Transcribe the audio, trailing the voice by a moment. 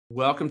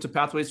Welcome to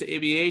Pathways to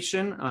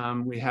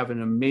Aviation. We have an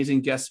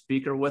amazing guest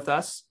speaker with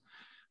us.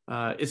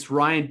 It's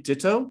Ryan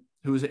Dittoe,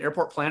 who is an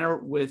airport planner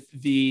with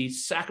the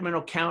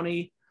Sacramento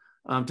County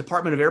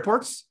Department of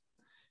Airports,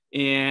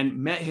 and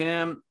met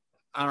him.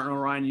 I don't know,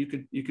 Ryan, you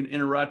can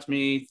interrupt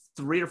me,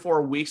 3 or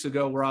 4 weeks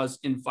ago, where I was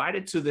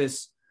invited to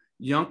this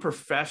young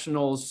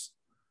professionals.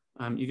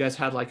 You guys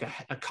had like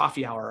a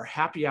coffee hour or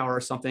happy hour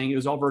or something. It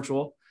was all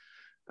virtual.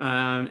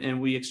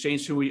 And we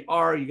exchanged who we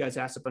are. You guys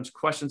asked a bunch of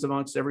questions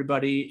amongst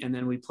everybody. And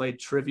then we played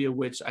trivia,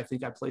 which I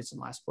think I placed in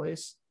last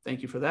place.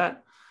 Thank you for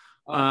that.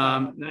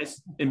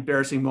 Nice,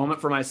 embarrassing moment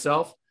for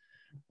myself,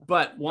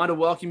 but want to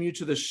welcome you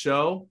to the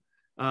show.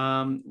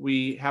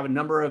 We have a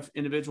number of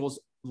individuals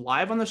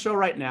live on the show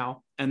right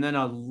now. And then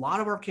a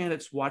lot of our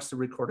candidates watch the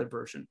recorded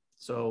version.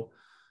 So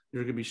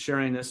you're going to be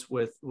sharing this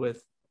with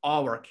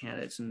all of our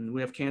candidates. And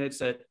we have candidates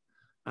that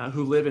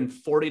who live in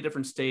 40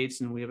 different states,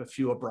 and we have a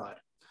few abroad.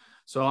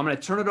 So I'm going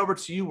to turn it over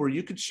to you where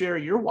you could share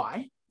your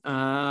why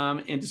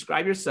and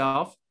describe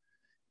yourself.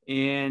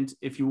 And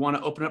if you want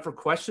to open up for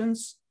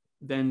questions,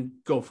 then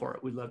go for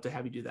it. We'd love to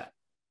have you do that.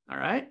 All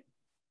right.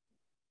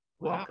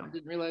 Welcome. Wow, I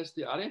didn't realize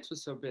the audience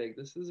was so big.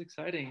 This is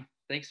exciting.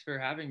 Thanks for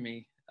having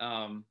me.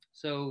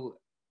 So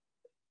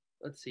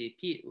let's see,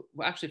 Pete.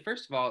 Well, actually,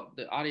 first of all,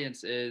 the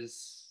audience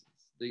is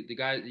the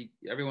guy,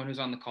 everyone who's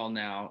on the call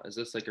now. Is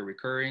this like a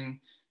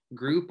recurring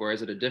group, or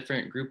is it a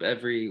different group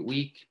every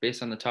week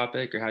based on the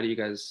topic, or how do you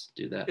guys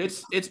do that?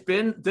 It's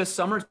been, this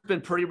summer's been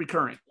pretty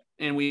recurring,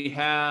 and we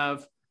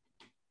have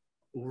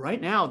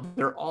right now,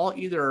 they're all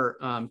either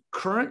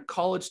current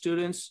college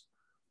students,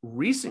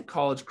 recent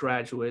college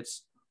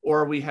graduates,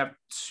 or we have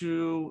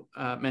 2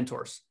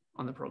 mentors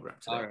on the program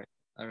today.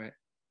 All right,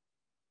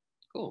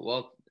 cool.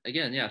 Well,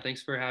 again, yeah,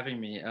 thanks for having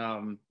me.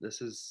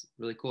 This is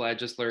really cool. I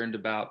just learned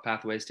about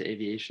Pathways to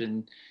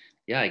Aviation.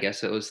 Yeah, I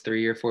guess it was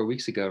 3 or 4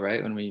 weeks ago,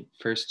 right, when we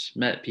first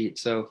met, Pete.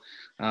 So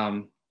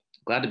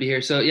glad to be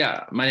here. So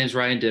yeah, my name is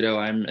Ryan Dittoe.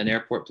 I'm an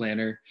airport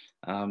planner,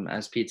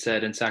 as Pete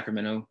said, in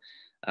Sacramento.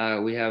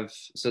 We have,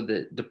 so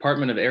the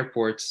Department of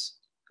Airports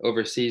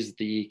oversees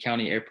the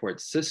county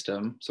airport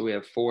system. So we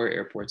have 4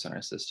 airports on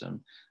our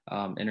system,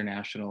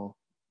 international.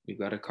 We've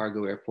got a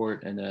cargo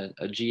airport and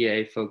a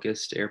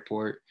GA-focused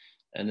airport,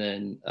 and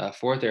then a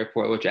 4th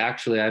airport, which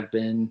actually I've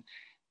been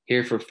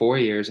here for 4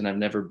 years and I've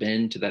never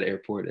been to that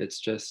airport. It's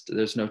just,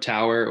 there's no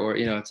tower, or,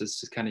 it's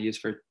just kind of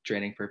used for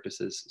training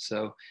purposes.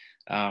 So,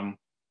 but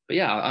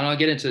yeah, I'll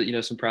get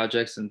into, some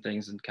projects and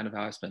things and kind of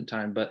how I spent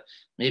time, but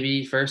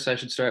maybe first I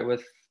should start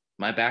with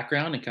my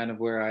background and kind of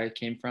where I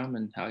came from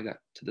and how I got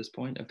to this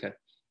point. Okay.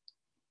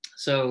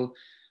 So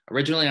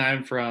originally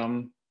I'm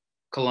from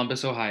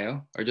Columbus,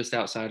 Ohio, or just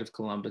outside of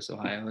Columbus,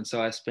 Ohio. And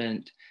so I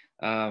spent,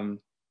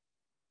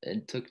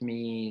 it took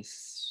me,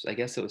 I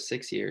guess it was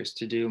 6 years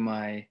to do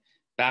my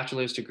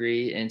bachelor's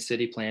degree in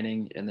city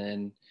planning, and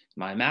then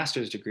my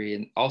master's degree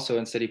and also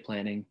in city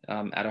planning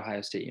at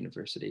Ohio State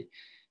University.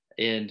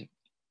 And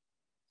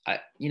I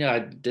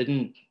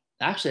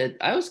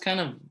was kind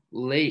of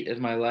late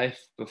in my life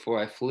before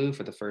I flew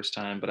for the first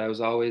time, but I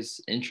was always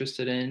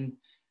interested in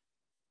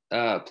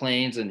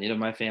planes, and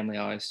my family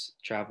always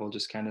traveled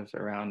just kind of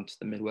around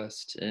the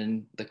Midwest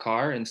in the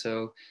car, and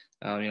so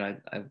I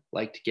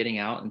liked getting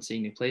out and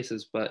seeing new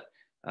places, but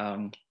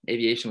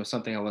aviation was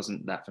something I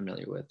wasn't that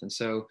familiar with, and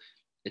so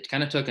it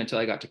kind of took until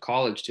I got to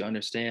college to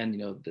understand,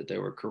 that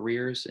there were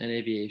careers in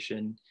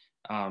aviation,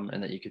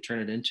 and that you could turn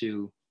it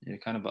into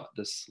kind of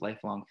this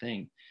lifelong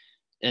thing.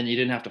 And you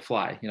didn't have to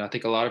fly. I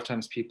think a lot of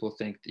times people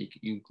think that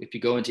if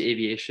you go into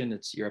aviation,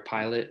 you're a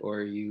pilot,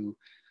 or you,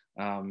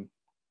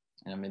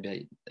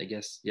 maybe I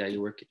guess, yeah, you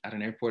work at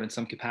an airport in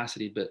some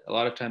capacity, but a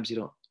lot of times you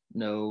don't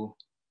know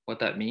what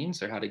that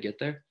means or how to get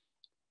there.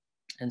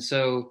 And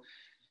so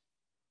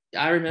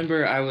I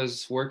remember I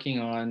was working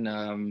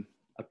on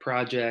a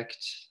project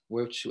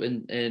which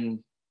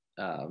in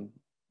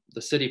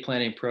the city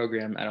planning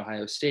program at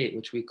Ohio State,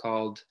 which we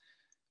called,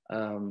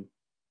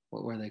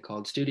 what were they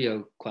called?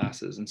 Studio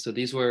classes. And so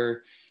these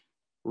were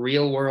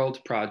real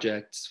world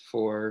projects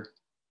for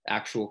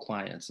actual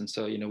clients. And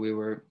so, we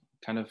were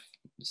kind of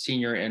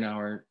senior in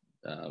our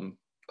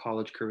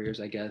college careers,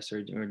 I guess,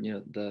 or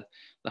the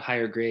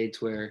higher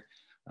grades where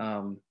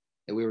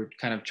we were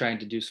kind of trying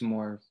to do some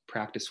more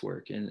practice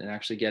work and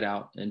actually get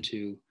out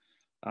into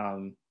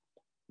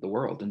the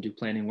world and do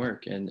planning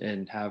work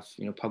and have,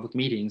 public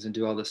meetings and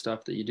do all the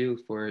stuff that you do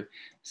for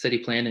city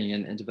planning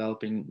and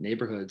developing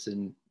neighborhoods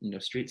and,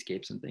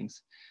 streetscapes and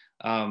things.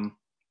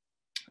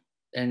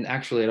 And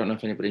actually, I don't know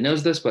if anybody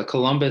knows this, but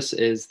Columbus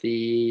is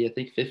the, I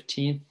think,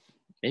 15th,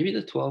 maybe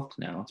the 12th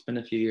now, it's been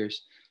a few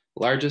years,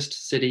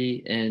 largest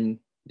city in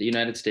the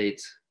United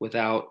States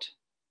without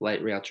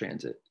light rail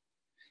transit.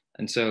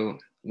 And so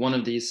one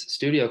of these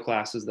studio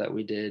classes that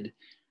we did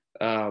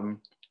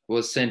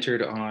was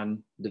centered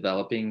on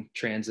developing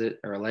transit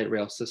or a light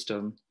rail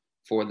system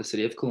for the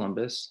city of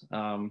Columbus,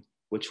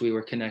 which we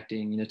were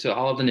connecting, to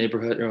all of the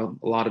neighborhood, or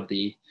a lot of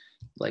the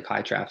like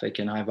high traffic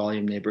and high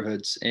volume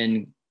neighborhoods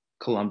in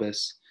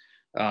Columbus,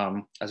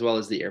 as well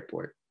as the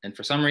airport. And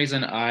for some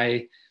reason,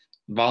 I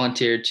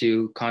volunteered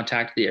to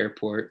contact the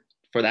airport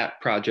for that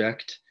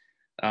project,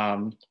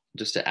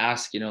 just to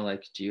ask,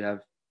 like, do you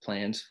have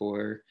plans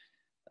for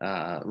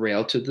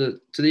rail to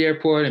the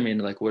airport? I mean,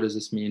 like, what does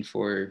this mean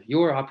for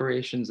your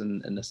operations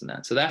and this and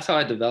that? So that's how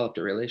I developed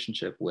a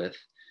relationship with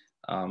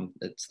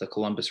it's the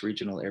Columbus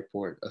Regional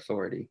Airport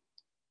Authority.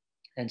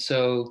 And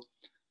so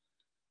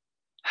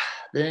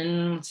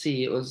then let's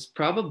see, it was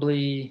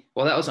probably,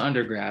 well, that was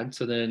undergrad.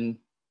 So then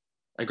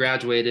I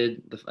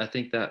graduated, I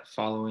think that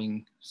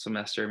following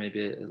semester,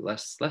 maybe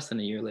less than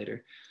a year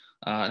later.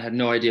 I had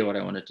no idea what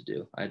I wanted to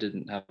do. I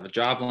didn't have a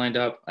job lined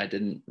up. I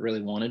didn't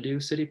really want to do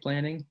city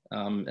planning.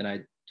 And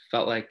I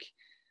felt like,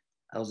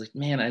 I was like,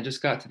 man, I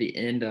just got to the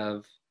end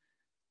of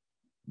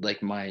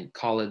like my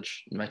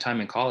time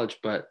in college,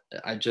 but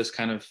I just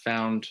kind of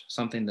found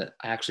something that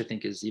I actually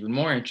think is even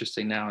more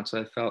interesting now. And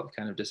so I felt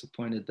kind of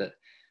disappointed that,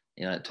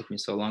 it took me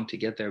so long to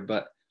get there.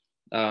 But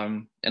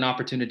an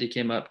opportunity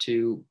came up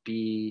to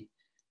be,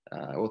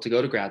 to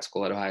go to grad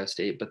school at Ohio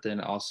State, but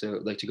then also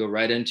like to go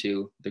right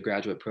into the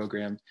graduate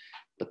program,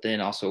 but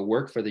then also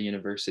work for the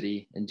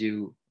university and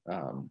do,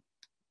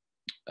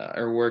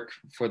 or work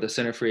for the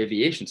Center for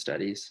Aviation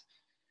Studies,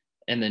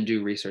 and then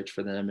do research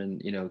for them,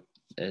 and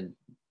and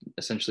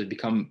essentially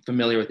become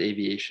familiar with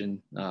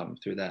aviation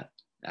through that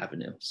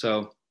avenue.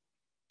 So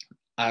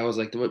I was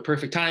like, the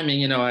perfect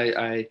timing.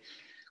 I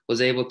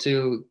was able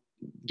to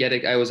get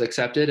it. I was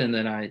accepted, and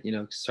then I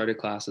started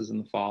classes in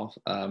the fall,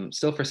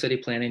 still for city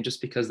planning, just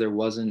because there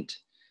wasn't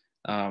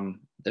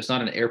there's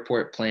not an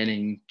airport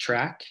planning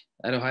track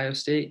at Ohio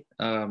State.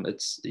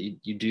 It's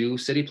you do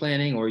city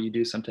planning or you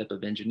do some type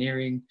of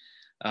engineering,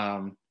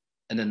 and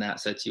then that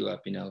sets you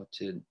up,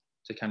 to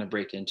kind of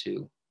break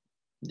into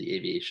the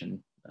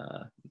aviation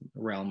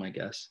realm, I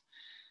guess.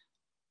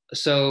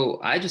 So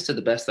I just did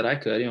the best that I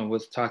could,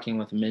 with talking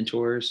with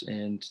mentors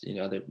and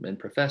and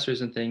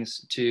professors and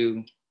things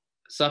to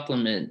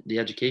supplement the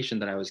education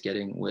that I was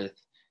getting with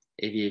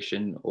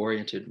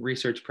aviation-oriented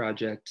research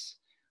projects.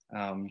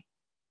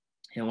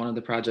 One of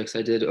the projects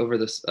I did over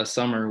this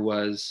summer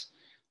was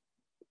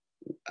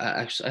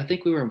actually, I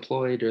think we were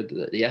employed, or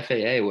the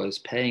FAA was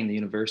paying the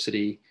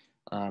university,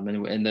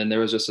 and then there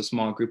was just a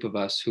small group of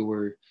us who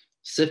were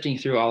sifting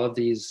through all of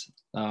these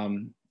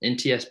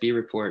NTSB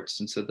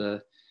reports, and so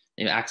the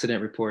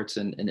accident reports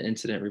and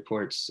incident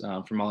reports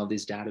from all of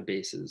these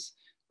databases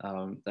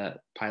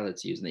that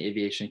pilots use and the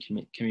aviation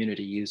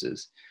community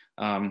uses.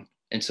 And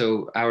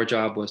so our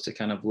job was to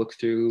kind of look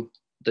through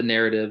the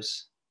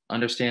narratives,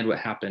 understand what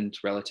happened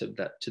relative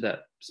to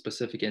that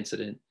specific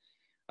incident,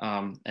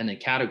 and then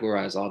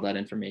categorize all that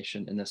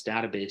information in this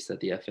database that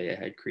the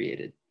FAA had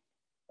created.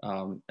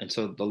 And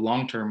so the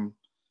long-term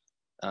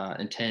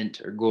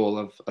intent or goal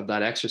of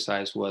that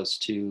exercise was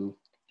to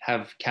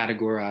have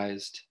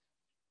categorized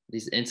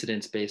these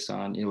incidents based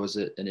on, was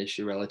it an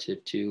issue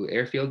relative to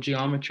airfield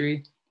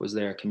geometry? Was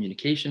there a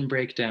communication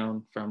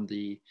breakdown from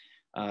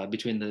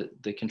between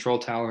the control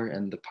tower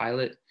and the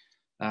pilot?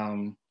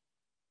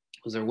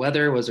 Was there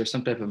weather? Was there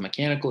some type of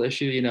mechanical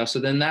issue? So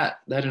then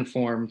that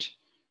informed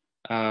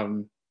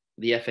the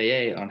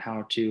FAA on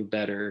how to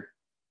better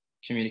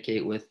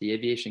communicate with the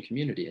aviation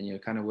community,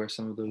 and kind of where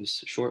some of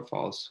those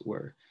shortfalls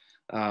were.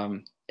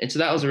 And so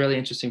that was a really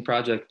interesting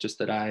project, just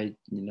that I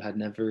had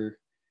never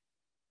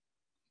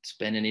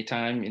spent any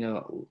time,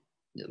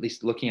 at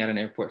least looking at an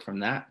airport from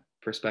that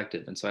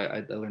perspective. And so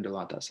I learned a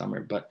lot that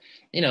summer. But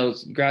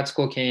grad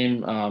school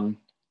came,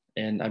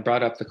 and I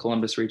brought up the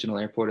Columbus Regional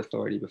Airport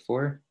Authority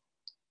before.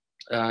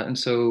 And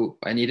so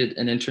I needed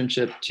an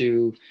internship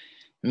to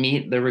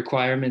meet the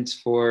requirements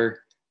for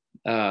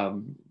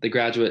the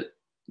graduate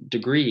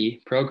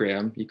degree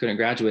program. You couldn't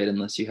graduate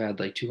unless you had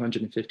like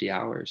 250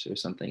 hours or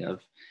something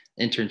of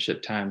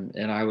internship time.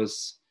 And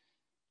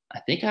I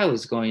think I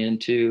was going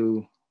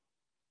into,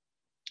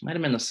 might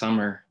have been the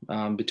summer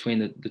between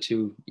the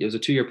two. It was a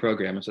 2-year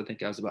program, so I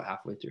think I was about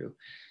halfway through.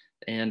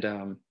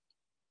 And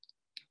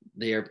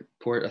the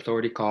airport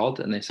authority called,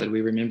 and they said,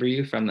 "We remember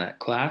you from that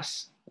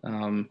class,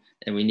 and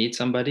we need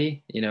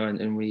somebody,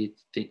 and we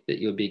think that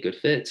you'll be a good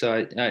fit." So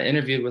I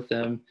interviewed with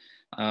them,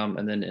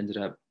 and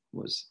then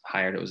was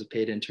hired. It was a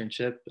paid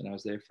internship, and I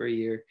was there for a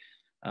year.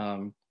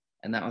 And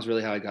that was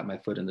really how I got my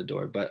foot in the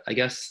door. But I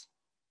guess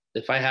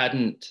if I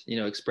hadn't,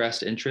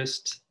 expressed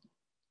interest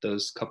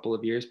those couple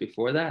of years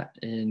before that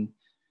in,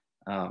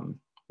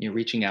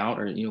 reaching out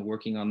or,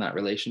 working on that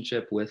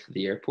relationship with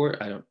the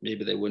airport,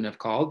 maybe they wouldn't have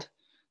called.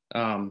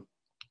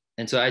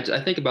 And so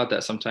I think about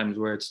that sometimes,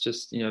 where it's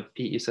just,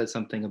 Pete, you said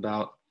something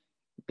about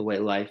the way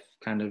life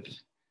kind of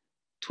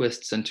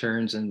twists and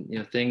turns,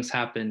 and, things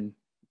happen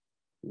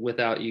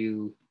without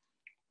you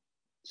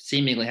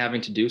seemingly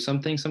having to do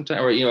something sometimes,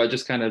 or, it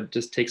just kind of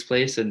just takes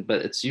place.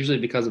 But it's usually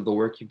because of the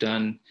work you've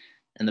done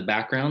in the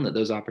background that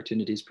those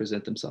opportunities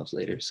present themselves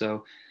later.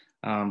 So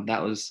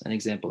that was an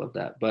example of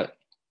that. But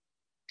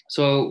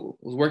so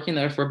I was working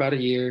there for about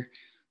a year,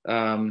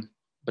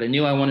 but I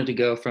knew I wanted to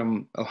go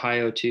from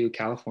Ohio to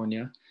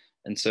California.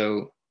 And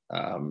so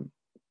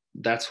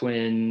that's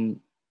when,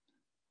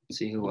 let's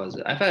see, who was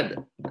it?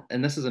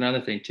 And this is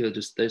another thing too,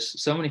 just there's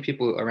so many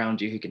people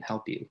around you who can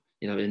help you,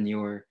 in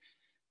your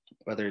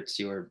whether it's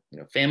your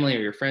family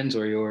or your friends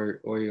or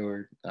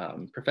your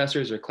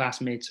professors or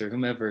classmates or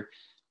whomever,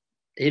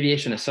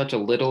 aviation is such a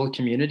little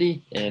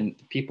community, and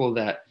people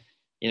that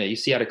you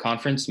see at a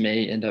conference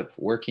may end up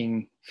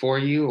working for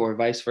you or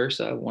vice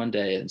versa one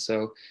day. And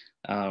so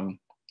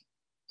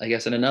I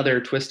guess in another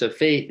twist of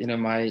fate,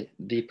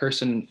 the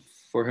person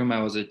for whom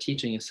I was a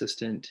teaching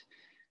assistant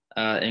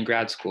in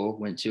grad school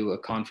went to a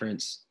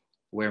conference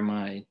where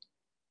my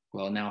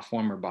now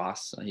former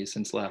boss, he's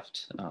since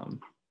left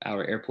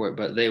our airport,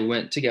 but they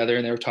went together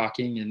and they were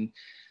talking,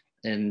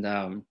 and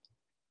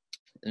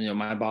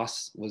my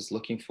boss was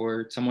looking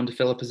for someone to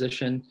fill a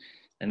position,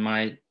 and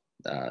my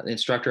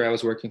instructor I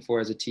was working for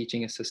as a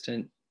teaching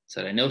assistant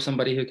said, I know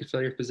somebody who could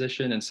fill your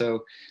position. And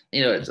so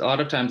it's a lot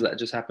of times that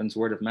just happens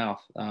word of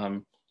mouth,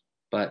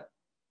 but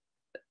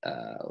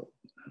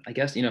I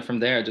guess from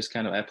there I just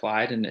kind of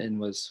applied and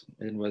was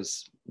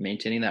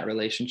maintaining that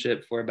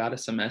relationship for about a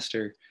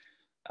semester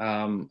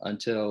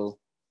until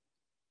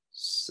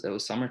it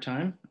was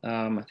summertime.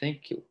 I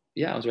think it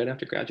was right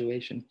after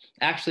graduation.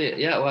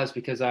 Actually, it was,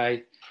 because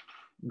I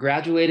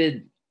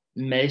graduated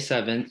May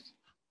 7th.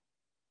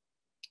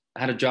 I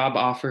had a job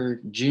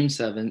offer June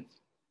 7th,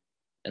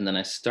 and then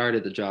I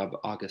started the job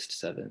August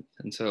 7th.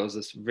 And so it was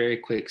this very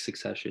quick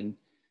succession.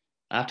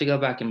 I have to go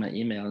back in my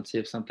email and see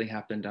if something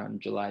happened on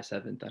July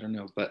 7th. I don't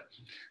know, but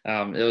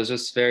it was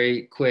just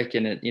very quick.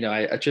 And I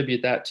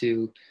attribute that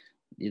to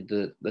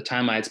the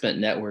time I had spent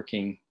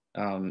networking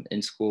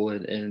in school,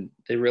 and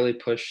they really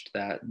pushed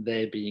that,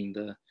 they being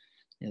the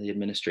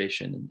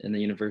administration and the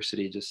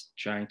university, just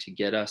trying to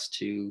get us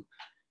to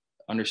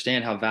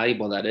understand how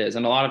valuable that is.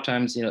 And a lot of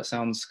times, it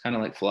sounds kind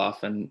of like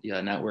fluff, and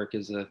network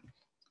is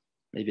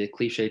maybe a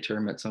cliche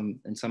term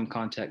in some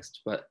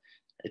context, but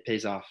it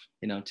pays off,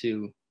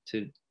 to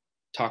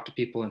talk to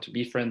people and to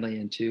be friendly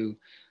and to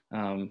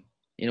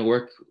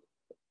work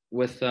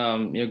with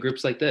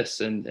groups like this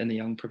and the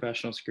Young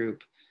Professionals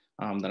group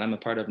that I'm a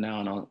part of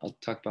now, and I'll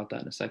talk about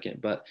that in a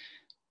second. But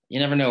you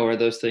never know where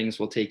those things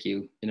will take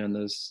you.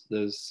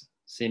 Those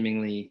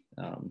seemingly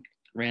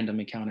random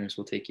encounters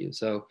will take you.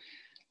 So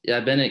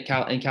I've been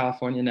in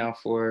California now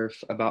for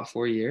about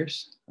 4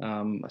 years.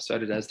 I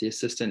started as the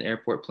assistant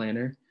airport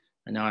planner,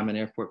 and now I'm an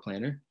airport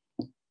planner.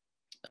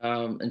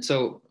 And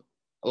so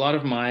a lot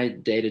of my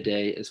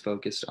day-to-day is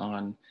focused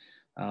on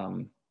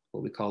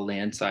what we call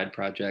landside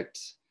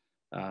projects.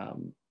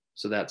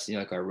 So that's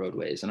like our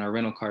roadways and our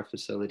rental car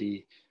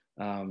facility.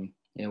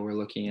 We're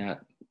looking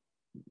at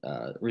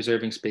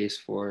reserving space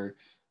for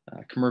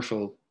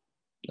commercial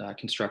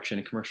construction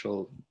and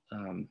commercial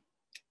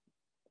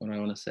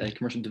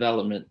commercial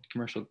development,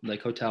 commercial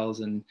like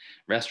hotels and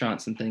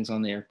restaurants and things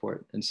on the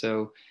airport. And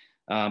so,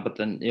 but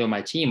then,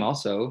 my team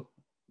also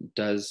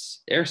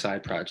does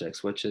airside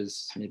projects, which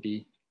is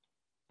maybe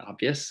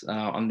obvious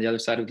on the other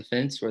side of the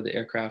fence where the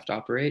aircraft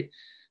operate,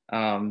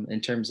 in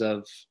terms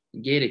of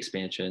gate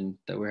expansion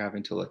that we're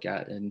having to look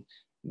at. And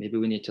maybe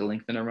we need to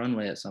lengthen a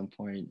runway at some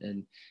point.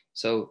 And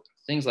so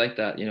things like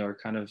that,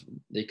 are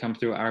they come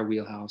through our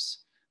wheelhouse.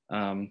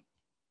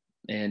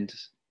 And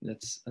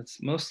that's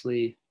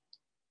mostly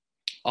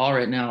all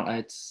right now.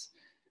 It's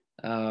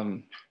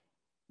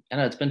I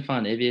know it's been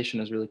fun.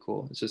 Aviation is really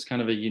cool. It's just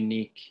kind of a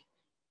unique,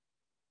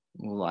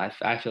 I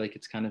feel like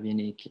it's kind of a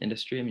unique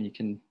industry. I mean, you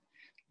can,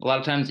 a lot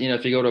of times,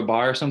 if you go to a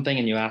bar or something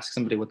and you ask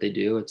somebody what they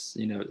do, it's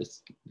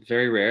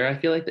very rare, I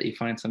feel like, that you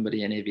find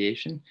somebody in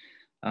aviation.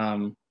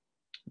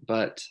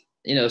 But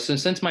so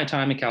since my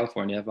time in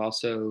California, I've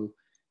also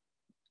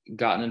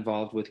gotten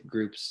involved with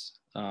groups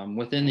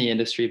within the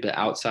industry, but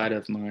outside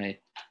of my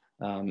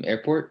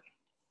airport.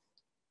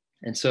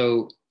 And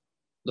so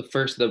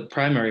the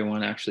primary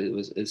one actually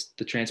is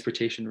the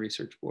Transportation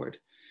Research Board.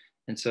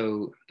 And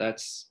so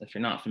that's, if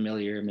you're not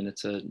familiar, I mean,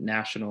 it's a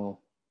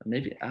national,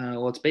 maybe,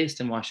 it's based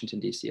in Washington,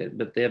 D.C.,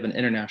 but they have an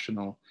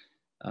international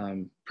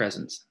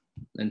presence.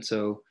 And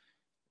so,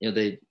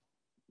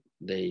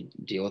 they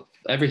deal with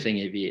everything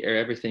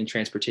everything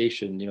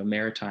transportation,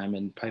 maritime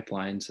and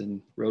pipelines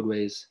and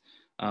roadways.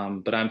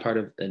 But I'm part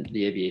of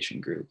the aviation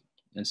group.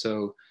 And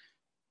so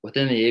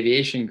within the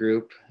aviation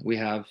group, we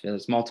have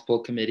there's multiple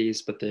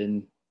committees, but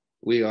then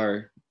we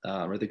are,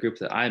 or the group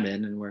that I'm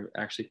in, and where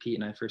actually Pete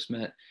and I first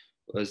met,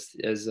 was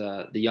as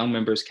the Young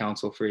Members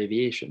Council for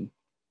Aviation,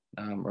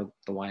 or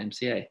the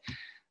YMCA.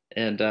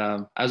 And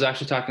I was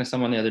actually talking to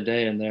someone the other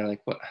day, and they're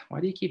like, why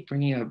do you keep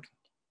bringing up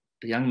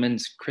the Young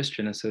Men's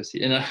Christian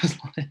Association?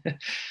 And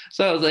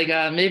so I was like,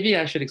 maybe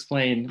I should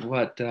explain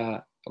what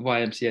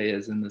YMCA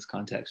is in this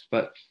context.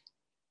 But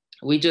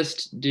we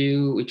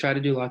try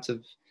to do lots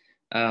of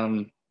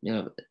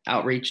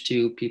outreach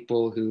to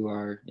people who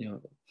are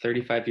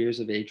 35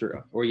 years of age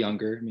or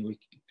younger. I mean,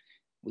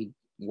 we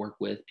work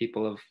with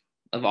people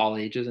of all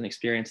ages and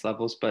experience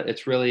levels, but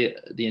it's really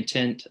the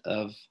intent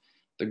of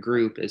the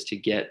group is to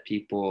get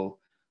people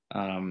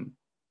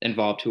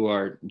involved who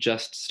are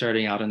just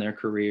starting out in their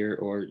career,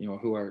 or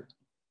who are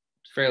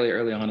fairly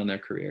early on in their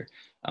career,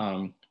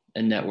 and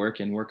network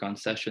and work on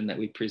session that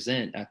we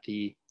present at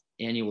the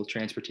annual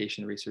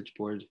Transportation Research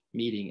Board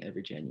meeting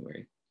every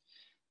January.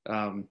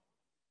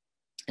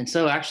 And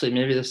so actually,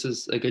 maybe this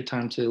is a good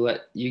time to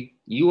let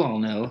you all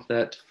know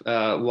that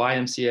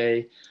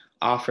YMCA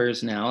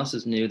offers now, this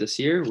is new this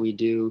year, we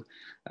do,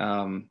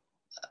 um,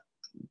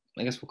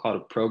 I guess we'll call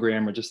it a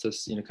program, or just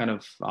this, kind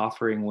of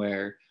offering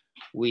where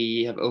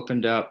we have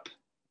opened up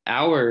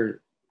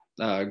our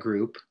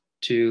group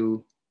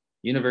to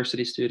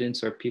university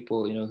students or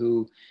people,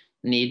 who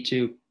need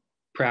to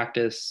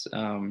practice.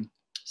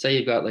 Say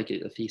you've got like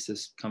a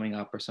thesis coming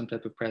up or some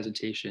type of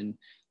presentation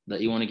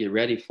that you want to get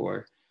ready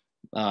for.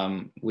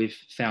 We've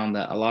found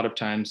that a lot of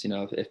times,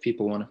 if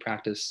people want to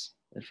practice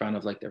in front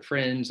of like their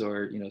friends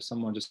or,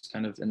 someone just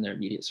kind of in their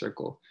immediate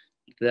circle,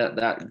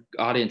 that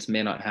audience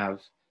may not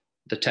have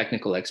the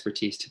technical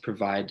expertise to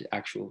provide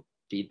actual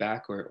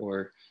feedback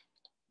or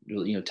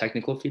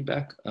technical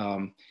feedback.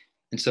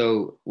 And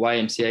so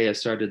YMCA has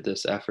started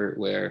this effort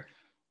where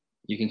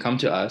you can come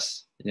to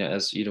us,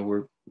 as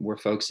we're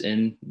folks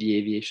in the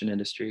aviation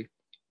industry.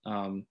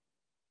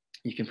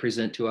 You can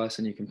present to us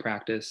and you can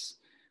practice,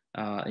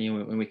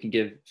 and we can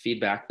give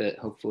feedback that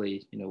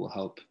hopefully will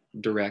help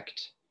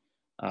direct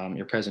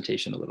your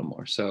presentation a little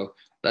more. So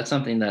that's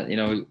something that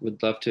we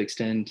would love to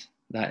extend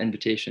that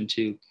invitation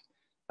to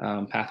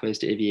Pathways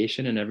to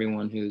Aviation and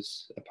everyone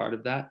who's a part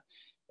of that.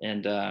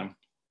 And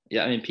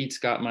yeah, I mean, Pete's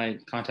got my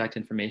contact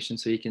information,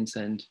 so you can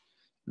send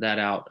that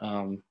out.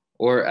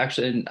 Or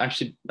actually, I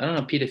don't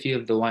know, Pete, if you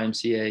have the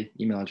YMCA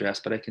email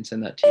address, but I can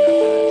send that to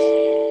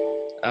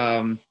you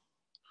after this.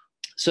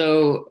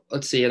 So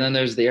let's see. And then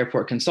there's the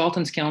Airport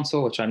Consultants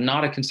Council, which I'm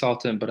not a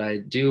consultant, but I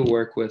do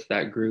work with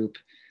that group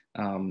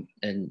and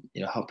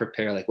help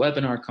prepare like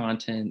webinar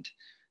content.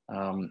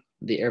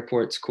 The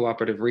airport's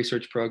cooperative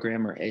research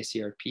program, or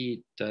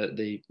ACRP,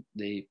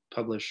 they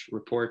publish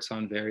reports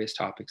on various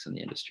topics in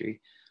the industry.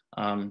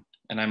 And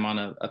I'm on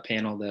a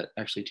panel that,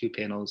 actually two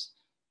panels,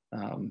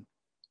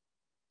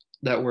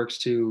 that works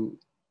to,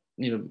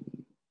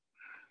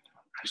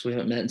 actually we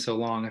haven't met in so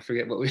long, I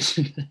forget what we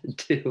should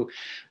do,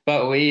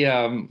 but we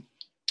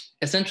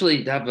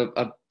essentially have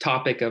a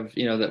topic of,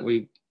 that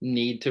we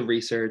need to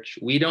research.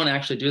 We don't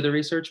actually do the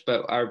research,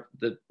 but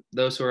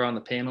those who are on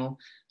the panel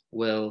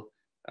will,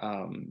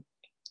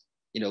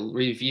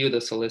 review the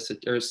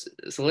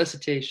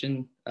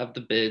solicitation of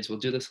the bids. We'll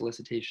do the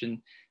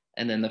solicitation,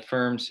 and then the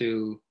firms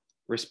who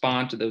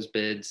respond to those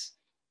bids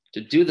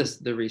to do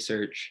the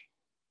research,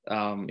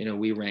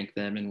 we rank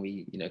them, and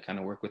we, kind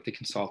of work with the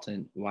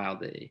consultant while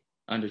they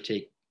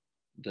undertake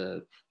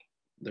the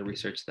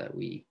research that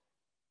we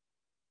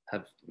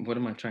have. What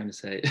am I trying to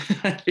say?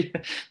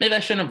 Maybe I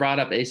shouldn't have brought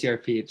up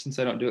ACRP since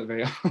I don't do it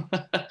very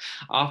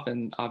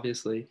often,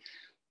 obviously.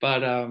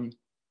 But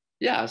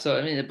yeah, so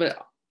I mean,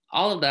 but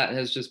all of that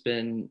has just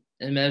been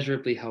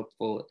immeasurably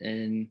helpful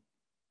in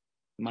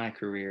my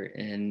career,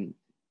 in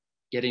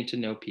getting to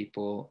know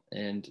people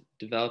and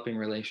developing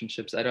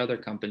relationships at other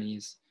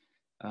companies.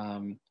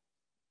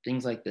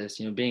 Things like this,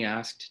 being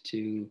asked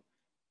to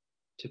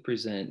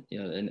present,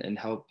 and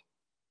help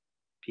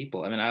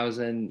people. I mean, I was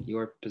in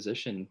your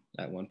position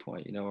at one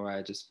point, where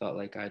I just felt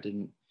like I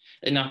didn't,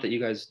 and not that you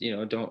guys,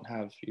 don't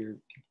have your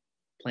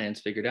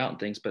plans figured out and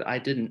things, but I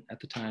didn't at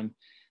the time.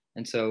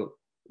 And so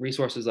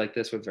resources like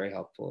this were very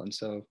helpful. And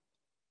so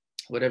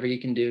whatever you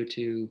can do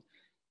to,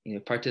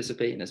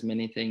 participate in as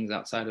many things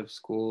outside of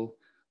school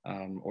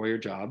or your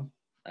job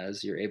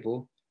as you're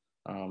able,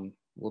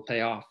 will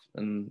pay off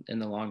in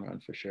the long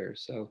run for sure.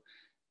 So,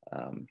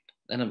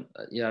 and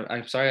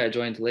I'm sorry I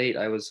joined late.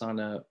 I was on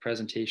a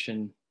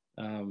presentation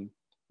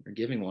or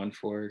giving one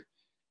for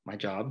my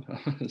job,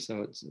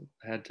 so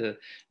I had to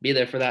be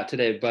there for that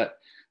today. But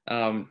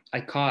I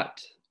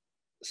caught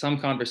some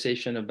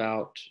conversation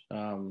about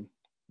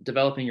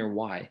developing your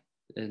why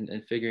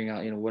and figuring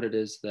out, what it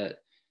is that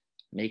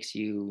makes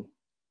you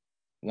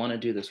want to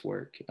do this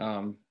work.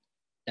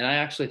 And I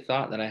actually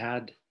thought that I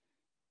had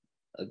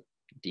a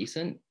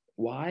decent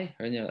why,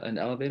 or an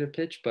elevator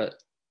pitch,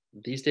 but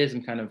these days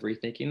I'm kind of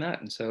rethinking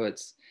that. And so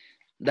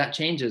that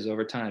changes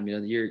over time.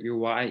 Your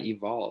why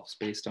evolves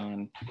based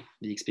on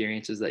the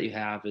experiences that you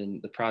have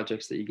and the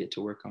projects that you get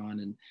to work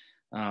on.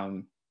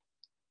 And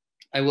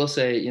I will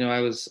say,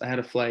 I had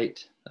a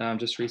flight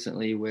just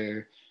recently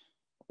where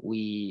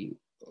we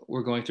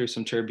were going through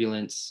some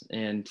turbulence,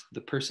 and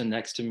the person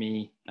next to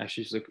me,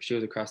 actually she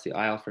was across the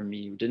aisle from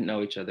me, we didn't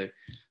know each other,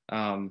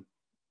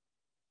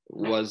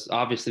 was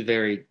obviously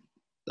very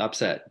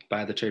upset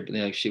by the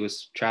turbulence. Like, she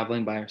was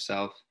traveling by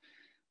herself,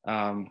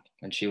 and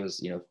she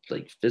was,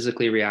 like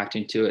physically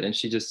reacting to it, and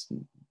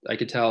I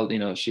could tell,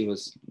 she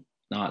was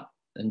not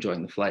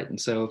enjoying the flight. And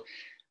so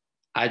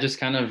I just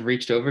kind of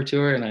reached over to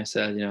her and I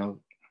said,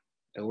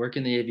 I work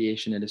in the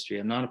aviation industry.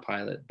 I'm not a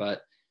pilot,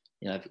 but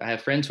I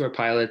have friends who are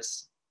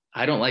pilots.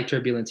 I don't like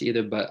turbulence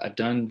either, but I've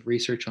done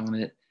research on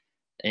it.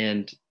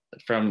 And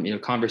from,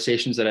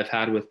 conversations that I've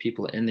had with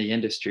people in the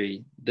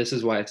industry, this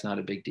is why it's not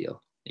a big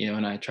deal,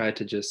 and I tried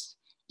to just,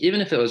 even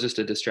if it was just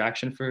a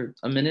distraction for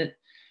a minute,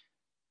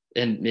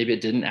 and maybe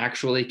it didn't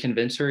actually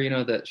convince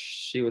her, that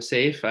she was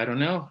safe. I don't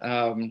know.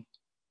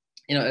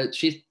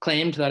 She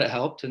claimed that it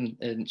helped.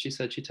 And she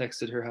said she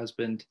texted her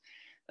husband,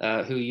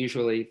 who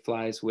usually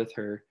flies with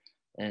her,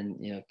 and,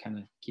 kind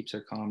of keeps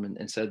her calm,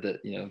 and said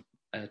that,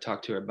 I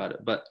talked to her about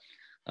it. But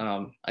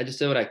I just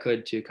did what I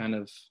could to kind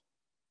of,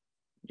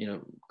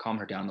 calm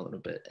her down a little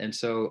bit. And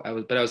so I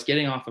was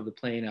getting off of the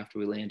plane after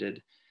we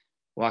landed,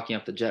 walking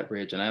up the jet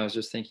bridge. And I was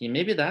just thinking,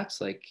 maybe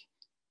that's like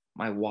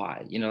my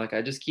why, like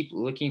I just keep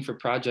looking for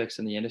projects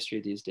in the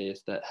industry these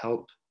days that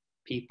help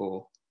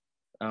people.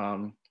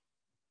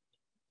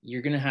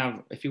 You're going to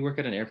have, if you work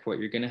at an airport,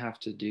 you're going to have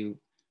to do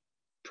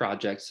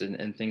projects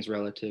and things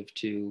relative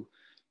to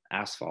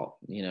asphalt,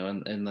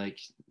 and like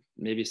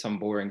maybe some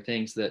boring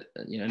things that,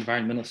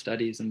 environmental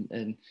studies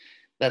and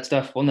that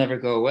stuff will never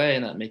go away.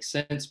 And that makes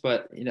sense.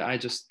 But, I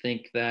just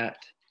think that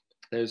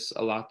there's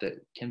a lot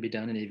that can be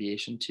done in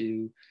aviation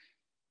to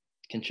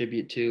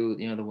contribute to,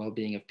 the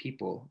well-being of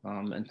people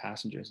and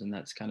passengers. And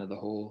that's kind of the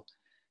whole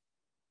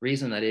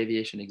reason that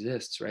aviation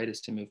exists, right,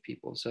 is to move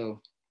people.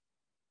 So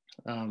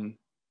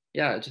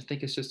I just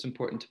think it's just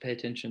important to pay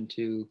attention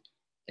to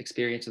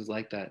experiences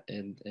like that,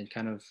 and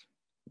kind of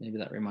maybe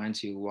that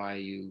reminds you why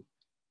you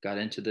got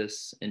into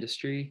this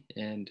industry.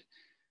 And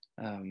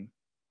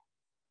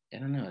I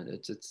don't know,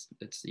 it's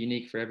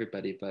unique for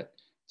everybody, but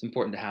it's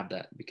important to have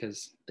that,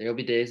 because there'll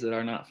be days that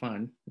are not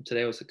fun.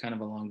 Today was kind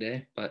of a long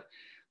day, but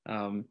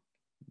I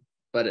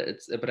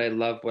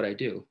love what I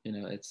do.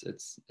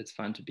 It's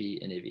fun to be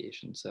in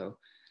aviation. So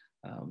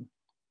do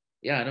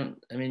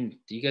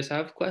you guys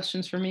have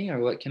questions for me, or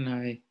what can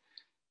I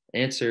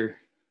answer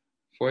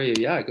for you?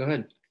 Yeah, go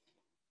ahead.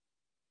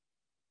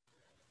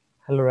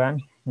 Hello,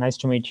 Ryan. Nice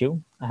to meet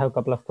you. I have a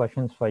couple of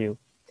questions for you.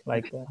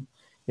 Like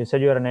you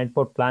said, you're an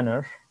airport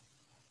planner.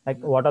 Like,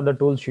 what are the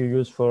tools you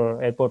use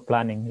for airport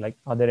planning? Like,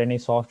 are there any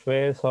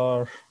softwares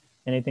or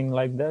anything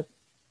like that?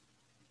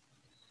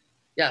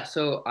 Yeah,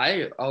 so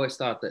I always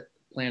thought that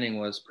planning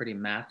was pretty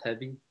math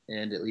heavy,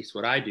 and at least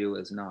what I do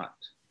is not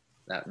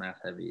that math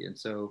heavy. And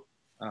so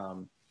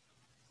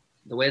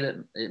the way that,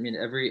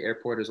 every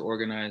airport is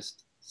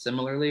organized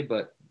similarly,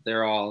 but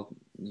they're all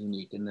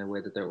unique in the way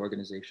that their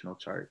organizational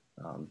chart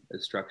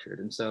is structured.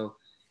 And so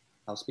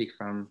I'll speak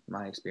from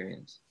my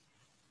experience.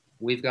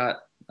 We've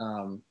got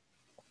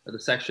the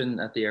section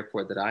at the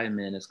airport that I am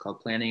in is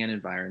called Planning and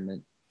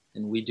Environment.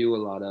 And we do a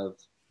lot of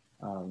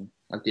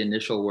like the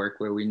initial work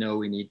where we know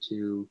we need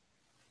to,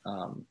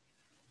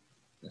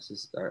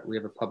 we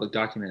have a public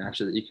document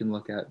actually that you can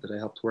look at that I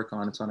helped work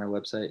on. It's on our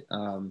website.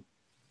 And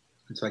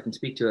so I can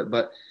speak to it,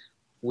 but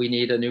we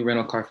need a new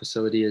rental car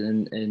facility,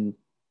 and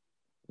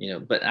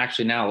but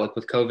actually now, like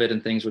with COVID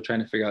and things, we're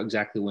trying to figure out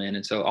exactly when.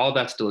 And so all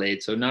that's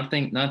delayed. So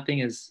nothing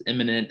is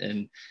imminent,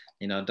 and,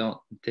 don't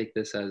take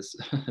this as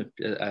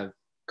a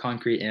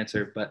concrete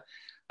answer, but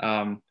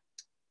I'm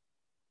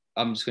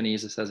just going to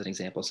use this as an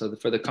example. So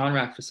for the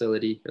Conrack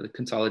facility, or the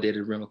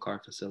consolidated rental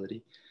car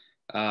facility,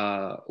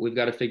 we've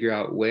got to figure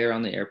out where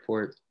on the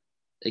airport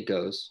it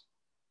goes,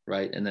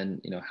 right? And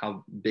then,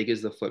 how big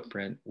is the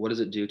footprint? What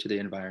does it do to the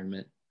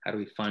environment? How do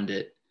we fund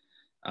it?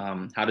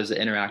 How does it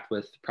interact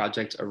with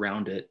projects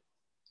around it?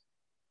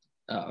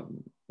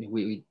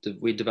 We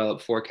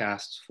develop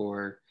forecasts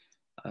for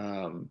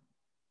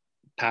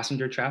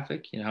passenger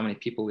traffic, how many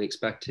people we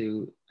expect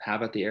to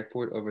have at the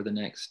airport over the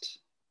next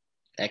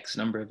X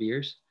number of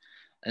years.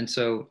 And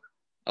so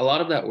a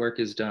lot of that work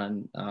is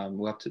done.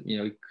 We'll have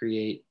to,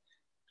 create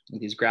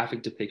these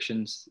graphic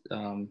depictions,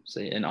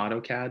 say in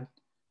AutoCAD.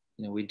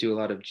 We do a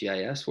lot of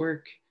GIS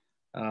work.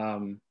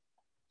 What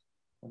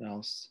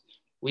else?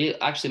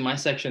 My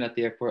section at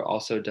the airport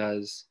also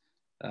does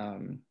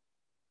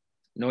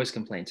noise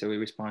complaints. So we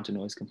respond to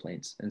noise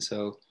complaints. And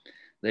so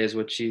there's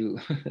what you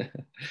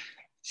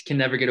can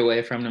never get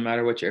away from, no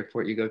matter which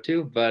airport you go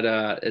to. But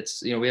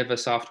it's, we have a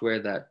software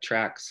that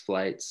tracks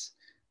flights,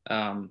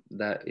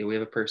 that we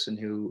have a person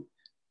who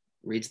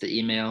reads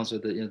the emails or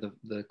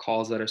the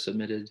calls that are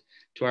submitted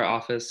to our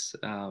office.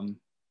 And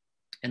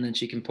then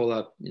she can pull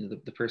up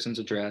the person's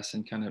address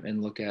and kind of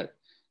look at,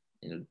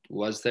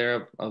 was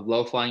there a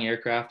low flying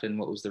aircraft and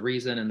what was the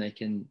reason?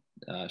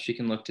 And she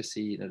can look to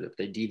see if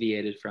they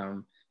deviated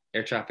from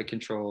air traffic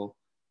control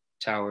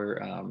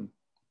tower,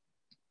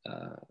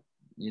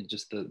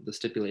 just the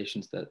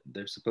stipulations that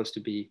they're supposed to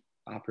be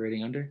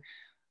operating under.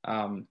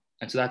 And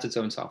so that's its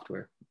own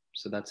software.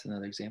 So that's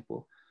another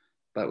example.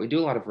 But we do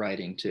a lot of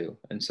writing too.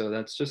 And so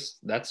that's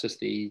just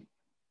the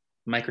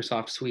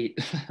Microsoft suite.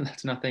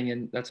 That's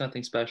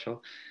nothing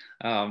special.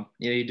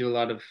 You do a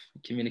lot of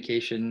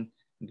communication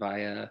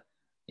via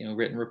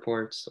written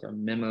reports or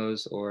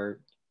memos or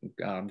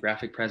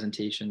graphic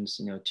presentations,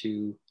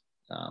 to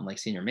like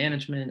senior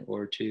management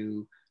or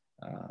to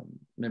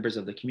members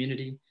of the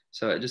community.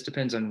 So it just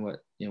depends on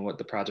what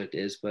the project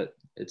is, but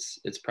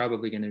it's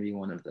probably going to be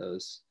one of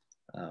those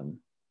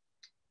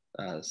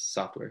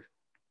software.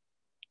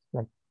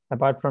 Like,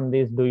 apart from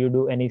this, do you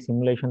do any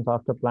simulations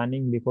after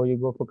planning before you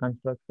go for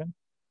construction?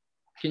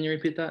 Can you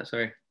repeat that?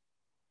 Sorry.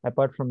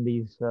 Apart from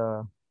these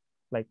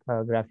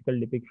graphical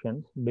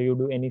depictions, do you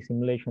do any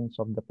simulations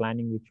of the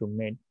planning which you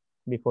made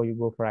before you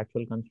go for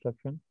actual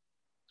construction?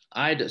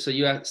 So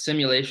you have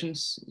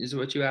simulations, is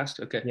what you asked?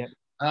 Okay. Yeah.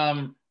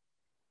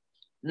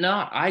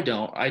 No, I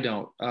don't.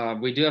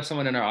 We do have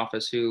someone in our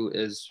office who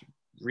is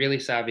really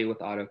savvy with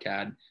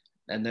AutoCAD,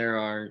 and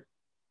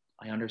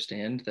I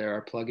understand there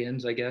are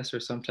plugins, I guess, or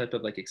some type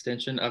of like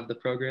extension of the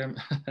program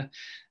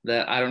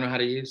that I don't know how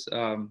to use.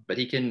 But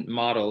he can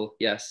model,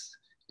 yes,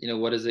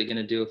 what is it going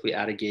to do if we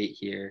add a gate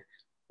here?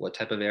 What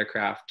type of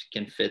aircraft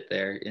can fit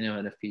there?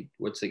 And if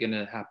what's going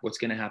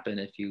to happen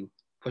if you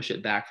push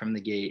it back from the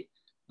gate?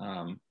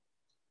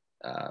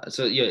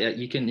 So yeah,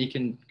 you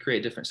can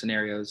create different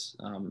scenarios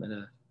in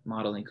a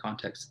modeling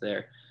context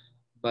there.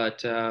 But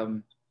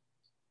trying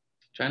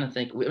to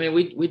think,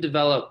 we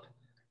develop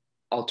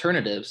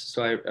alternatives.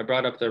 So I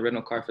brought up the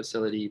rental car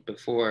facility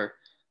before,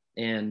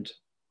 and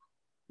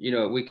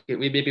we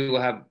maybe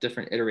will have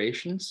different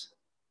iterations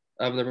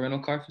of the rental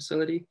car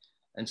facility,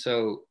 and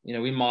so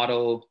we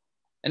model,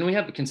 and we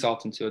have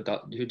consultants who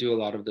do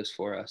a lot of this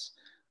for us,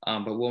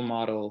 but we'll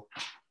model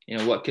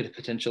what could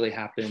potentially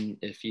happen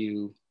if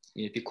you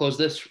close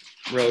this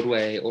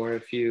roadway, or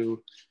if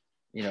you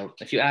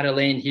add a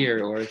lane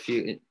here, or if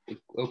you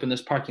open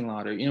this parking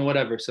lot, or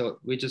whatever. So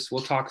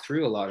we'll talk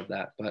through a lot of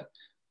that, but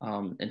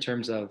in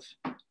terms of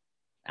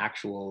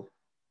actual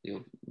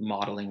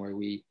modeling, where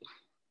we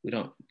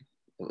don't,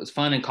 it was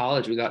fun in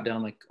college. We got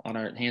down like on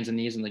our hands and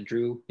knees and like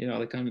drew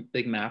like on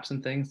big maps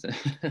and things.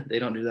 They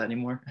don't do that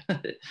anymore,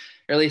 or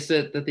at least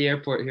at the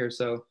airport here.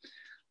 So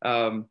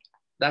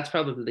that's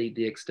probably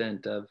the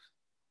extent of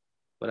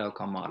what I'll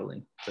call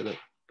modeling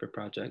for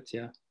projects.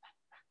 Yeah.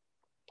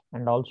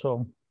 And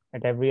also,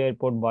 at every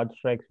airport, bird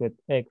strikes with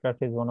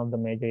aircraft is one of the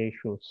major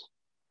issues.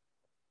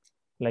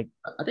 Like,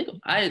 I think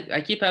I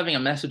keep having a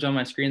message on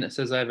my screen that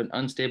says I have an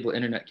unstable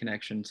internet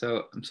connection.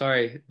 So I'm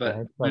sorry,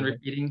 but mind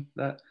repeating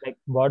that? Like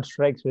bird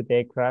strikes with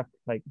aircraft,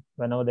 like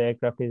whenever the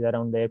aircraft is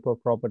around the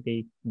airport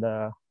property,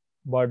 the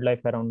bird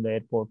life around the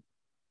airport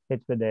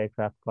hits with the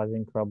aircraft,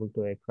 causing trouble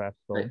to aircraft.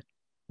 So Right.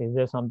 Is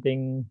there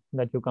something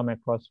that you come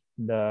across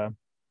the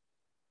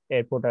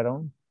airport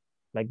around,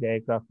 like the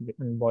aircraft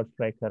and bird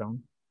strikes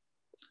around?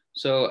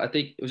 So I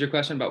think it was your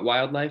question about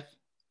wildlife.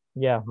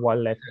 Yeah,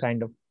 wildlife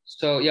kind of.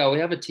 So yeah, we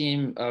have a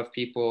team of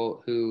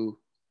people who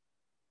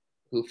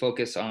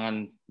focus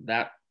on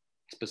that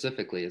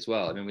specifically as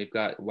well. I mean, we've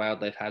got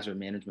wildlife hazard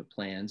management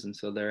plans, and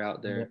so they're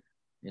out there,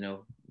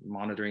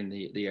 monitoring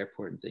the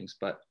airport and things.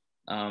 But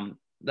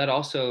that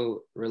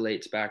also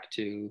relates back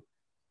to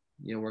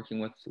working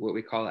with what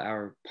we call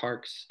our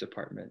parks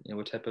department.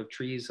 What type of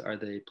trees are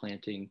they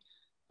planting?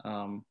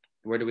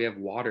 Where do we have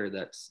water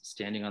that's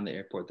standing on the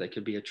airport that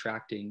could be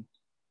attracting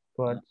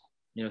Birds.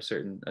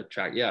 certain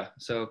attract. Yeah.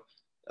 So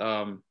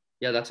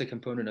yeah, that's a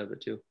component of it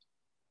too.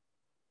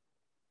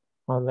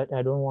 All right,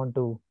 I don't want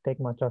to take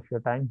much of your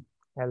time.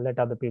 I'll let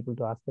other people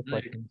to ask the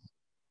Right. questions.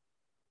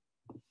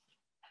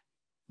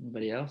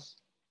 Anybody else?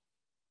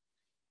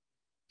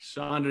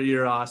 Chandra,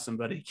 you're awesome,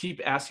 buddy.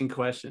 Keep asking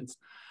questions.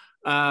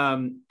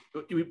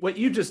 What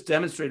you just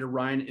demonstrated,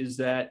 Ryan, is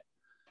that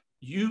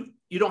you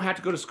don't have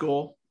to go to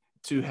school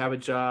to have a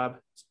job.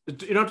 You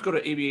don't have to go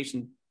to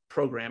aviation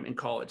program in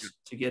college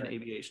to get an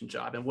aviation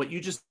job. And what you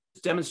just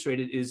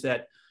demonstrated is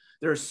that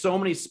there are so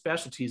many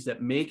specialties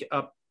that make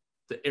up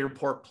the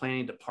airport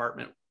planning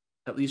department,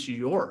 at least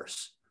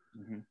yours.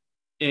 Mm-hmm.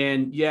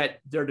 And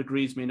yet their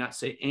degrees may not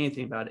say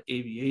anything about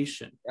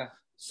aviation. Yeah.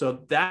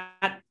 So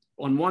that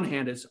on one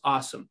hand is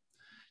awesome.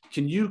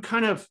 Can you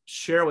kind of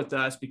share with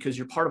us, because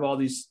you're part of all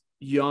these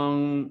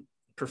young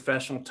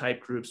professional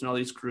type groups and all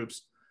these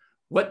groups,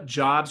 what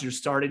jobs you're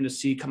starting to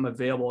see come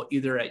available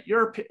either at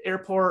your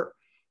airport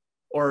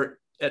or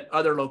at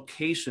other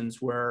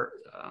locations where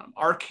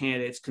our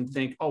candidates can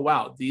think, oh,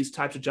 wow, these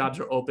types of jobs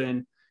are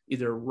open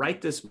either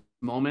right this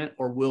moment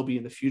or will be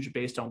in the future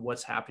based on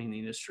what's happening in the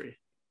industry?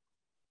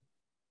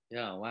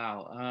 Yeah,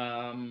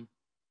 wow.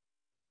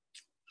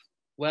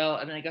 Well,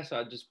 I mean, I guess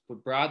I just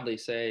would broadly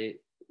say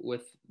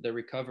with the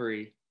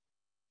recovery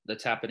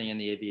that's happening in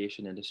the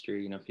aviation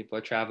industry, people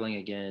are traveling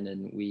again,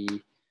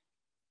 and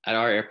at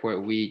our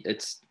airport,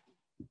 it's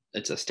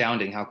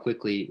astounding how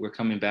quickly we're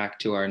coming back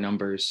to our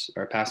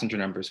passenger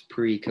numbers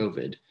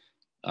pre-COVID,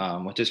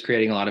 which is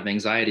creating a lot of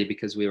anxiety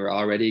because we were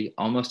already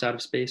almost out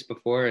of space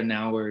before, and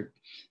now we're,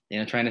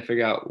 trying to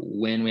figure out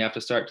when we have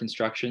to start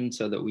construction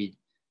so that we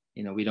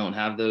don't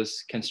have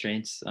those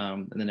constraints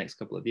in the next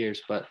couple of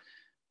years. But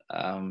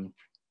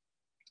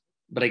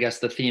I guess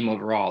the theme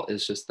overall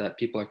is just that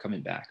people are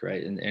coming back,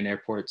 right? And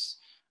airports,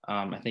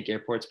 I think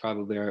airports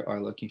probably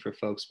are looking for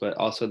folks, but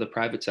also the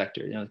private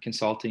sector,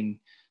 consulting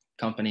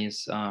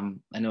companies.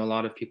 I know a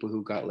lot of people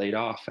who got laid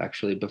off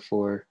actually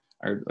before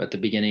or at the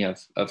beginning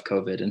of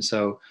COVID. And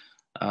so,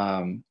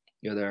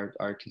 there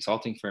are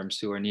consulting firms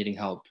who are needing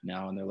help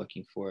now, and they're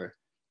looking for,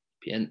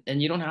 and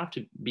you don't have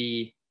to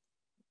be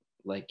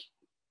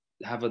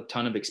have a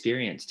ton of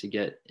experience to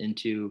get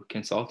into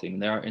consulting.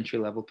 There are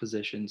entry-level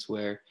positions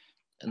where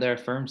there are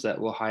firms that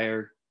will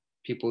hire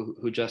people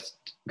who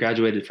just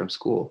graduated from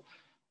school.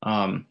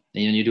 And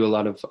you do a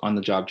lot of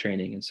on-the-job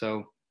training. And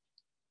so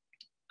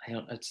I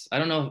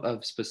don't know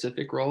of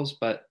specific roles,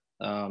 but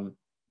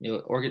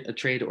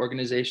trade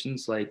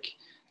organizations like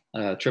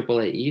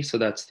AAAE, so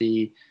that's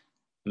the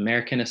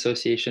American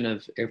Association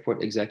of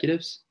Airport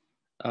Executives.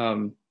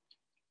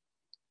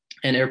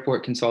 and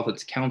Airport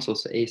Consultants Council,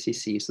 so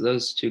ACC. So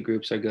those two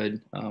groups are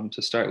good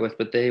to start with,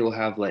 but they will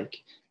have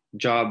like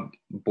job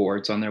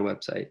boards on their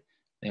website,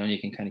 you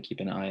can kind of keep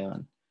an eye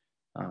on.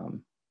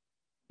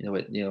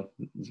 They'll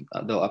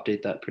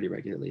update that pretty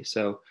regularly.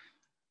 So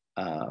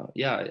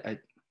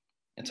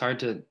it's hard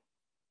to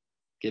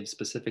give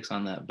specifics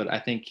on that, but I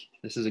think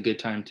this is a good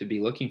time to be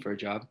looking for a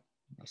job.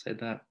 I'll say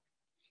that.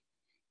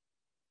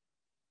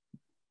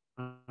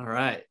 All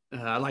right.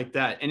 I like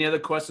that. Any other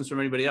questions from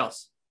anybody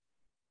else?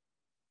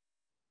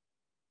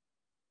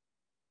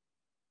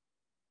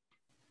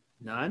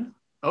 None?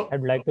 Oh,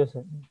 I'd like to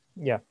say,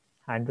 yeah,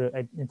 Andrew,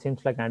 it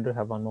seems like Andrew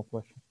have one more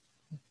question.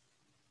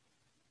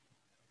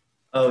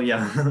 Oh,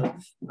 yeah.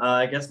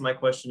 I guess my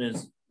question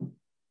is,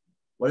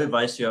 what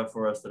advice do you have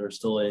for us that are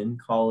still in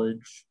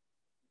college?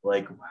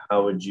 Like,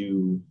 how would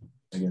you,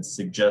 I guess,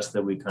 suggest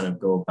that we kind of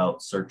go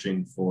about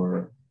searching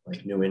for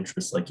like new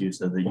interests, like you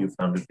said, that you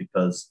found it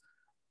because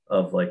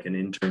of like an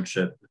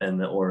internship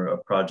or a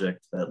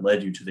project that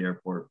led you to the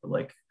airport, but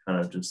like kind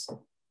of just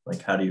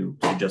like, how do you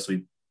suggest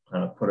we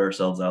kind of put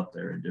ourselves out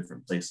there in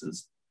different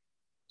places?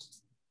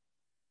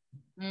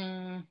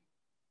 I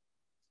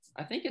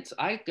think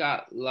I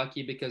got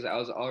lucky because I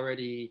was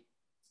already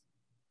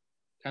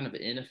kind of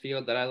in a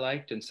field that I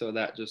liked. And so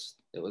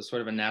it was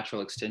sort of a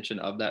natural extension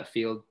of that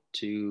field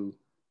to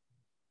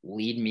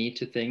lead me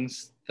to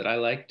things that I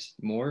liked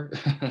more.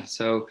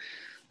 So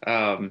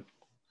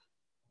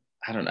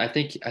I don't know. I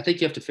think you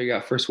have to figure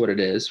out first what it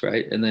is,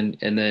 right? And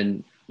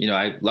then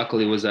I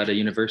luckily was at a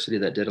university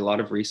that did a lot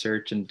of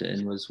research and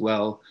was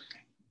well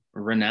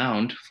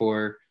renowned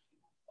for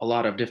a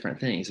lot of different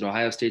things. And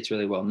Ohio State's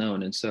really well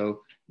known, and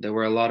so there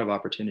were a lot of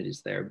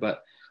opportunities there.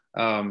 But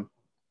I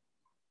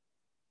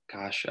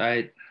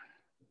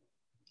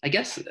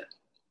guess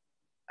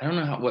I don't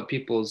know what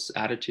people's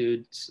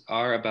attitudes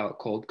are about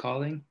cold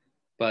calling,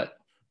 but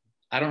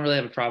I don't really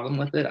have a problem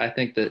with it. I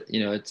think that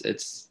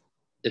it's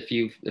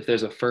if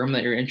there's a firm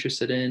that you're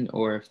interested in,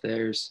 or if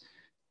there's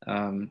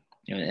an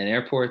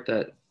airport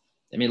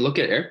look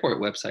at airport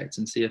websites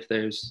and see if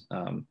there's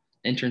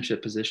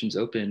internship positions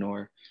open,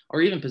 or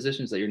even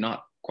positions that you're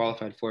not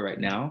qualified for right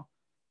now,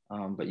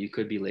 but you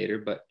could be later.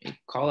 But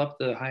call up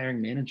the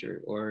hiring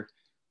manager, or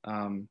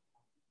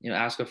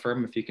ask a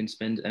firm if you can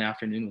spend an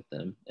afternoon with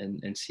them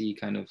and see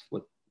kind of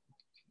what.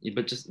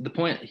 But just the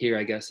point here,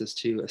 I guess, is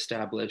to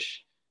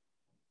establish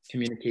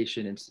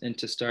communication and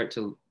to start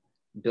to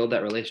build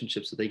that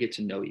relationship so they get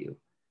to know you.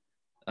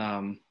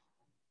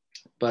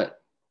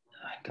 But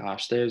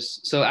gosh,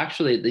 so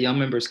actually the Young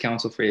Members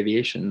Council for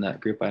Aviation, that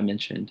group I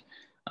mentioned,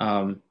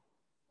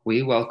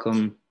 we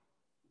welcome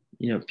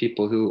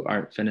people who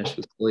aren't finished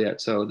with school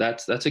yet. So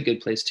that's a good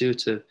place too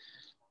to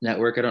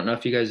network. I don't know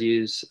if you guys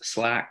use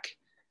Slack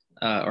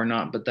or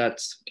not, but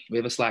we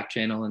have a Slack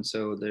channel, and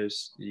so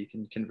you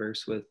can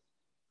converse with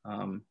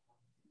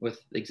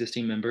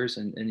existing members,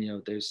 and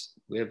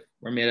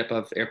we're made up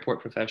of airport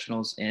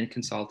professionals and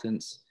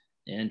consultants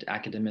and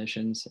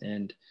academicians,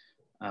 and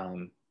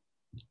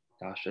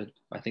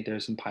I think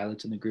there's some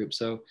pilots in the group.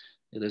 So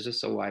there's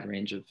just a wide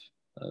range of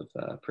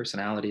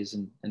personalities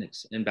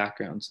and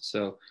backgrounds.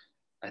 So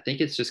I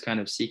think it's just kind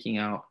of seeking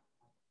out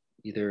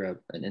either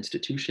an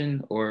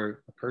institution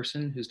or a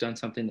person who's done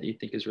something that you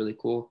think is really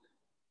cool,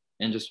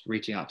 and just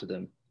reaching out to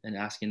them and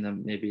asking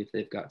them maybe if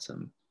they've got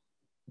some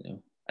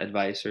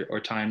advice or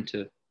time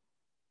to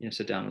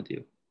sit down with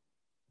you.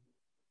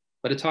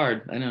 But it's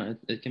hard. I know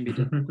it can be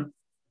difficult.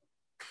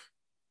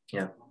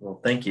 Yeah. Well,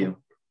 thank you.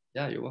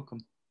 Yeah, you're welcome.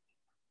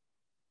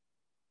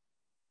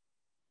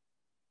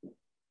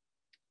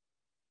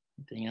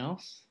 Anything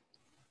else?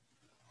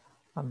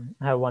 I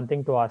have one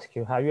thing to ask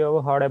you. Have you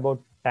ever heard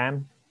about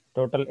TAM,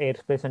 Total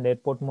Airspace and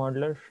Airport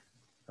Modeler?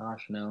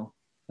 Gosh, no.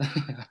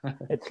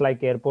 It's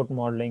like airport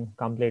modeling,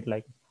 complete,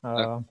 like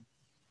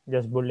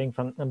just building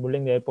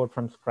the airport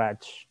from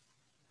scratch.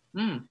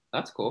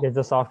 That's cool. There's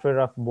the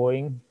software of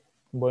Boeing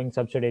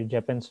subsidiary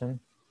Jeppesen.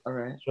 All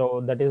right.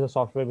 So that is a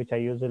software which I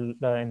used in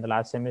the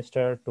last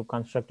semester to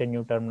construct a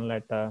new terminal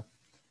at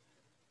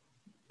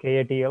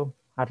KATL,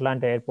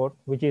 Atlanta Airport,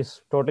 which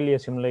is totally a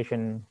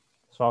simulation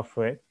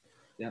software.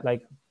 Yeah.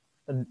 Like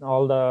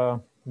all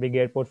the big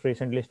airports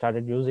recently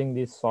started using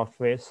these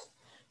softwares.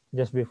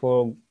 Just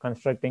before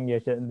constructing,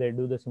 they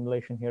do the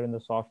simulation here in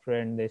the software,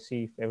 and they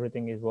see if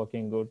everything is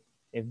working good.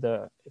 If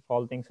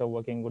all things are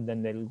working good,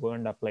 then they'll go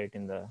and apply it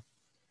in the.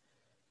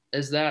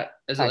 Is it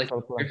like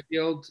an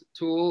airfield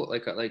tool,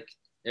 like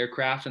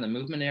aircraft in the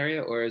movement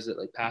area, or is it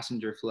like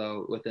passenger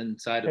flow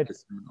inside of the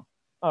terminal?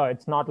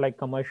 It's not like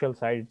commercial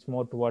side. It's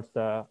more towards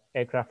the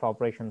aircraft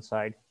operation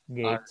side,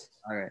 gates.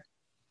 All right.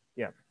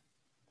 Yeah.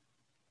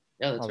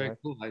 Yeah, that's very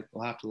cool.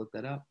 We'll have to look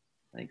that up.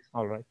 Thanks.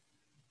 All right.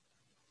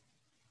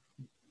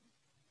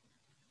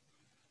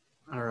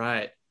 All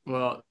right.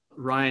 Well,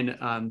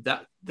 Ryan,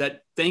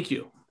 thank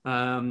you.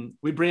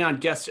 We bring on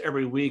guests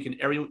every week, and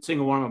every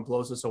single one of them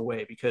blows us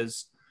away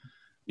because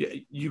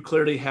you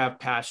clearly have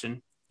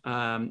passion.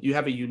 You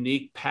have a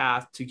unique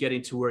path to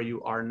getting to where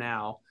you are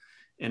now.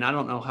 And I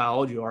don't know how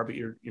old you are, but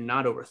you're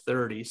not over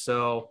 30.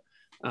 So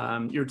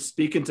you're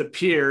speaking to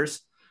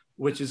peers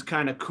which is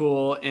kind of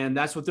cool. And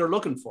that's what they're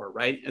looking for,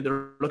 right? And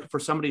they're looking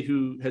for somebody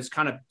who has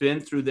kind of been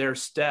through their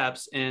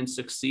steps and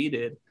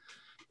succeeded,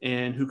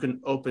 and who can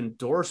open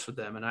doors for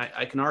them. And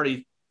I can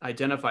already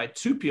identify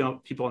two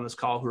people on this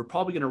call who are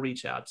probably going to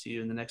reach out to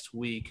you in the next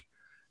week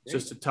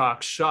just to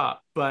talk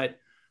shop. But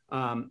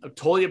I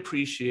totally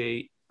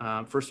appreciate,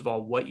 first of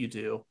all, what you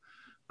do.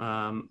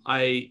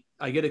 I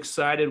get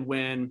excited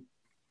when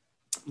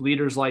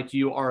leaders like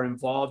you are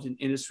involved in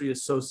industry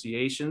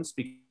associations,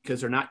 because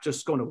they're not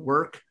just going to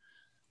work,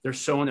 they're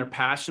showing their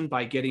passion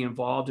by getting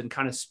involved and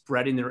kind of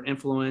spreading their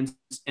influence,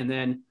 and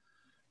then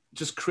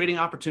just creating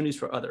opportunities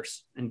for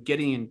others and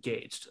getting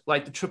engaged,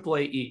 like the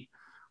AAAE.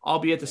 I'll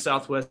be at the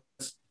Southwest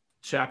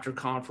Chapter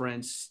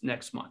Conference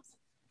next month,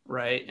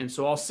 right? And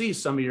so I'll see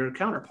some of your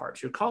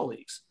counterparts, your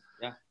colleagues.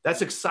 Yeah.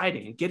 That's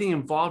exciting, and getting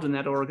involved in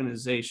that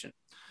organization.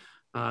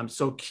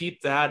 So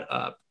keep that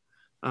up.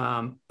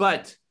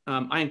 But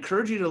I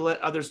encourage you to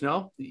let others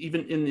know,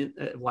 even in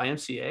the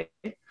YMCA,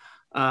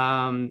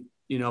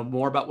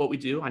 more about what we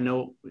do. I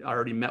know I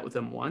already met with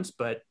them once,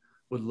 but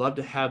would love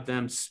to have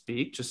them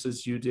speak, just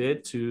as you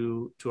did,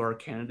 to our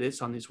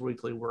candidates on these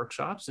weekly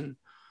workshops. And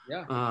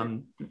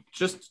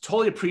just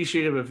totally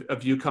appreciative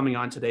of you coming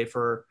on today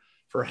for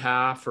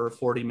half or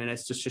 40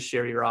 minutes, just to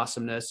share your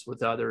awesomeness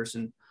with others.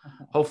 And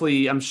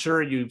hopefully, I'm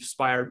sure you've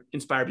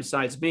inspired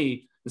besides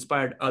me,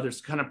 inspired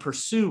others to kind of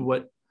pursue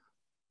what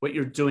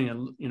you're doing,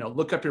 and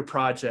look up your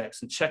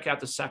projects and check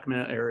out the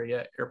Sacramento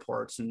area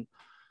airports and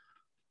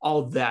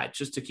all that,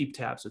 just to keep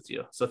tabs with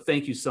you. So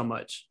thank you so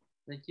much.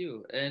 Thank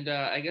you. And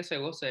I guess I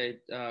will say,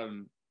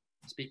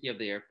 speaking of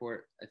the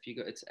airport, if you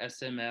go, it's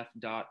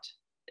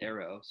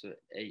smf.aero, so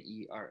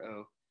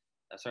AERO.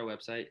 That's our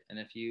website. And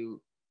if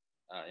you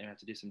have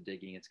to do some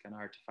digging, it's kind of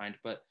hard to find,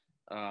 but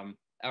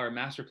our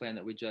master plan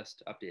that we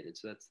just updated,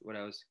 so that's what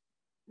I was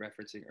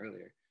referencing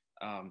earlier.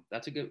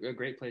 That's a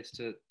great place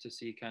to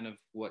see kind of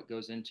what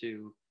goes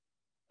into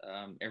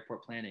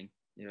airport planning.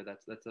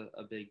 That's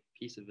a big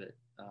piece of it,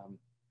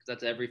 because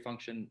that's every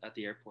function at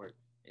the airport.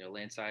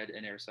 Landside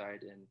and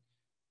airside and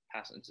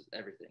passengers,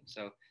 everything.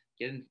 So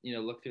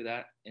look through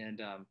that, and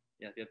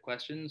if you have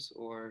questions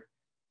or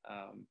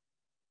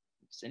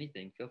just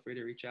anything, feel free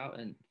to reach out.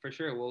 And for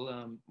sure,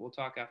 we'll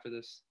talk after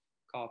this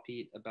call,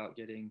 Pete, about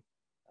getting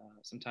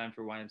some time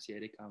for YMCA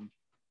to come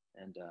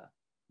and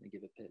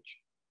give a pitch.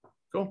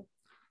 Cool.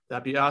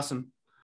 That'd be awesome.